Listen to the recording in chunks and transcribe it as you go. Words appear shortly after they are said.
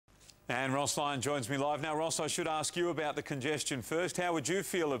And Ross Lyon joins me live. Now, Ross, I should ask you about the congestion first. How would you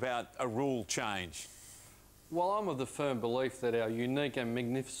feel about a rule change? Well, I'm of the firm belief that our unique and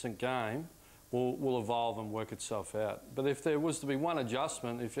magnificent game will evolve and work itself out. But if there was to be one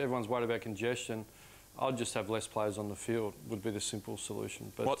adjustment, if everyone's worried about congestion, I'd just have less players on the field, would be the simple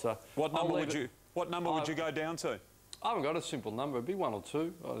solution. But what number would you go down to? I haven't got a simple number. It'd be one or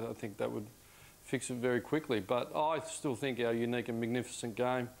two. I think that would fix it very quickly. But I still think our unique and magnificent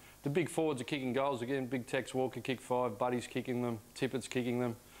game, the big forwards are kicking goals again. Big Tex Walker kicked 5, Buddy's kicking them, Tippett's kicking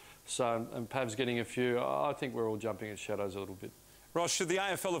them. So, and Pav's getting a few. I think we're all jumping at shadows a little bit. Ross, should the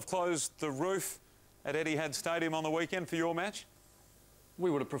AFL have closed the roof at Etihad Stadium on the weekend for your match? We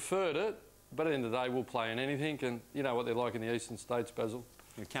would have preferred it, but at the end of the day, we'll play in anything. And you know what they're like in the eastern states, Basil.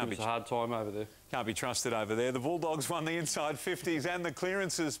 It's a hard time over there. Can't be trusted over there. The Bulldogs won the inside 50s and the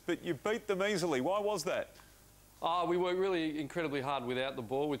clearances, but you beat them easily. Why was that? We work really incredibly hard without the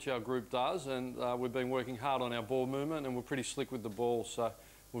ball, which our group does, and we've been working hard on our ball movement, and we're pretty slick with the ball, so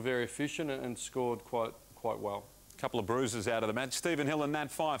we're very efficient and scored quite well. A couple of bruises out of the match. Stephen Hill and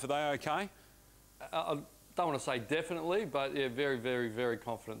Nat Fyfe, are they okay? I don't want to say definitely, but yeah, very, very, very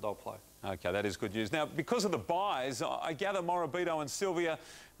confident they'll play. OK, that is good news. Now, because of the byes, I gather Morabito and Sylvia,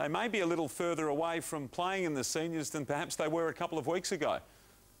 they may be a little further away from playing in the seniors than perhaps they were a couple of weeks ago.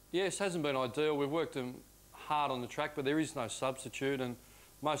 Yes, hasn't been ideal. We've worked them hard on the track, but there is no substitute, and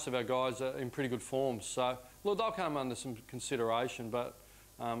most of our guys are in pretty good form. So, look, they'll come under some consideration, but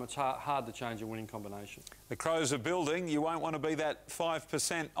it's hard to change a winning combination. The Crows are building. You won't want to be that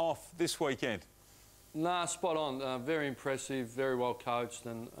 5% off this weekend. Nah, spot on. Very impressive, very well coached,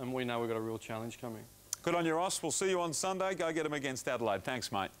 and we know we've got a real challenge coming. Good on you, Ross. We'll see you on Sunday. Go get them against Adelaide.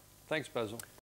 Thanks, mate. Thanks, Basil.